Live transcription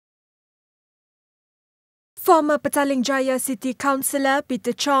Former Petaling Jaya City councillor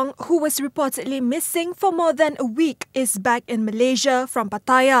Peter Chong, who was reportedly missing for more than a week, is back in Malaysia from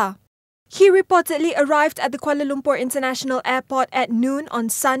Pattaya. He reportedly arrived at the Kuala Lumpur International Airport at noon on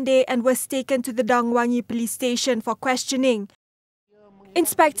Sunday and was taken to the Dang Wangi Police Station for questioning.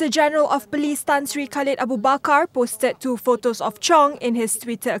 Inspector General of Police Tan Sri Khalid Abu Bakar posted 2 photos of Chong in his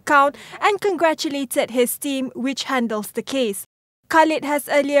Twitter account and congratulated his team, which handles the case. Khalid has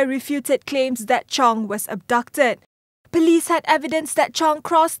earlier refuted claims that Chong was abducted. Police had evidence that Chong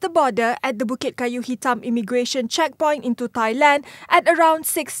crossed the border at the Bukit Kayu Hitam immigration checkpoint into Thailand at around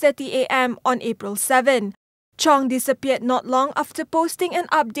 6:30 a.m. on April 7. Chong disappeared not long after posting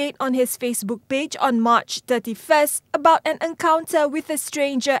an update on his Facebook page on March 31st about an encounter with a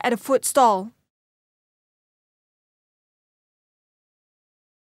stranger at a food stall.